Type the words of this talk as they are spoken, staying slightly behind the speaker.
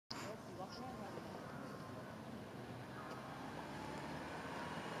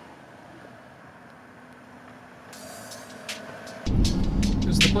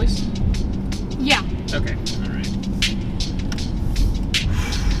Is the place? Yeah. Okay, alright.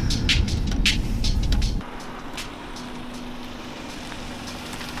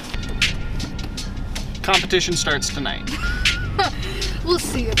 Competition starts tonight. We'll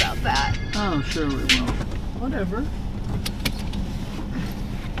see about that. Oh, sure we will. Whatever.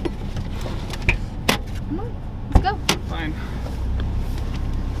 Come on, let's go. Fine.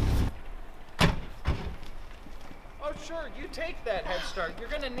 Oh, sure, you take that head start. You're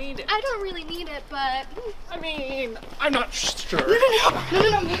gonna need it. I don't really need it, but... I mean, I'm not sure. No.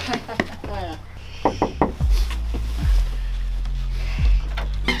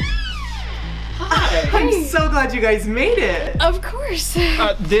 I'm so glad you guys made it. Of course.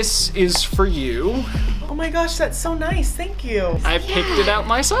 This is for you. Oh my gosh, that's so nice. Thank you. I picked it out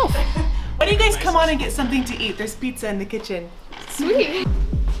myself. Why don't you guys come on and get something to eat? There's pizza in the kitchen. Sweet.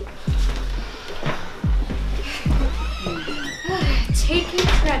 Taking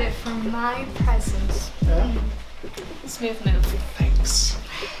credit for my presence. Yeah. Smooth move. Thanks.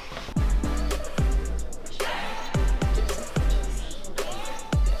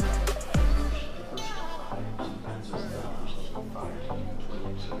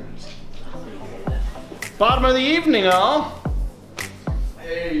 Bottom of the evening, all.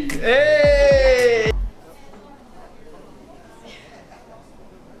 Hey. Hey.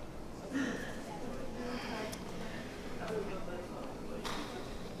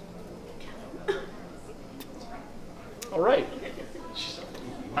 All right.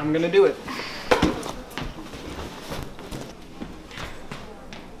 I'm gonna do it.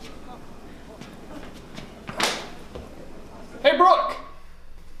 Hey, Brooke.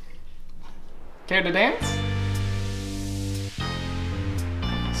 Care to dance?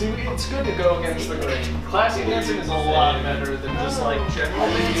 See, it's good to go against the grain. Classy dancing is a lot better than just like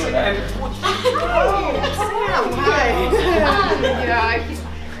generally doing that. Yeah.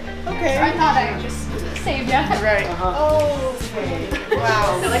 Okay. I thought I just saved you. Right. Oh, okay.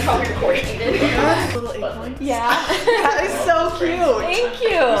 Wow. I like how we're coordinated. Little acorn. Yeah. That is so cute. Thank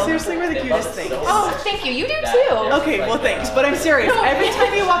you. Seriously, we're the cutest things. Oh, thank you. You do too. Okay, well thanks, but I'm serious. Every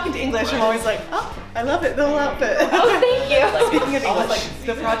time you walk into English, I'm always like, oh, I love it, the whole outfit. Oh, thank you. Speaking of English,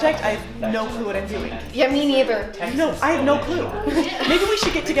 the project, I have no clue what I'm doing. Yeah, me neither. No, I have no clue. Maybe we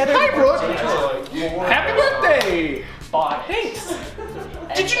should get together. Hi, Brooke. Happy birthday. Thanks.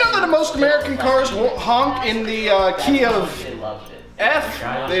 Did you know that most American cars won't honk in the key of F?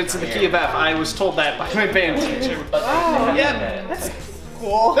 It's in the key of F. I was told that by my band teacher. Wow. Yeah. That's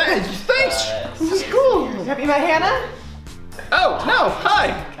cool. Thanks. This is cool. Have you met Hannah? Oh, no.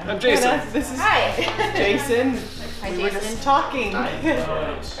 Hi. I'm Jason. Hannah, this is Hi. Jason. Hi, We were Jason. just talking.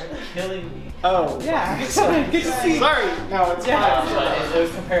 Oh. Yeah. Good to see you. Sorry. No, it's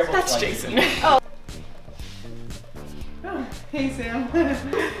fine. That's Jason. Oh. Hey, Sam.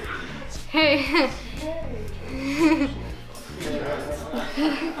 Hey.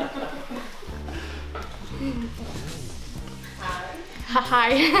 Hi.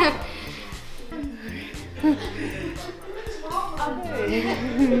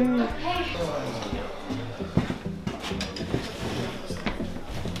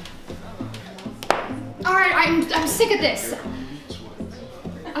 Alright, I'm sick of this.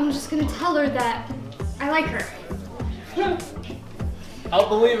 I'm just gonna tell her that I like her. I'll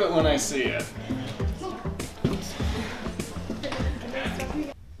believe it when I see it.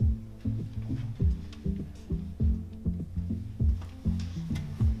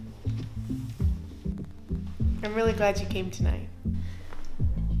 I'm really glad you came tonight.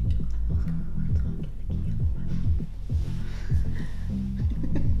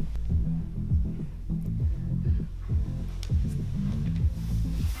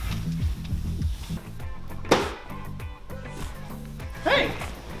 Hey.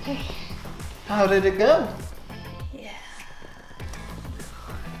 Hey. How did it go? Yeah.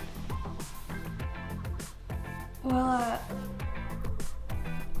 Well,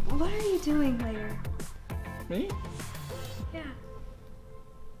 what are you doing later? Me? Yeah.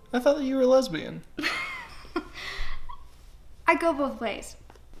 I thought that you were a lesbian. I go both ways.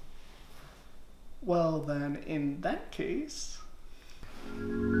 Well, then, in that case...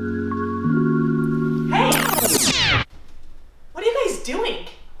 Hey! What are you guys doing?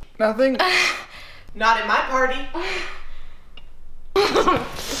 Nothing. Not in my party.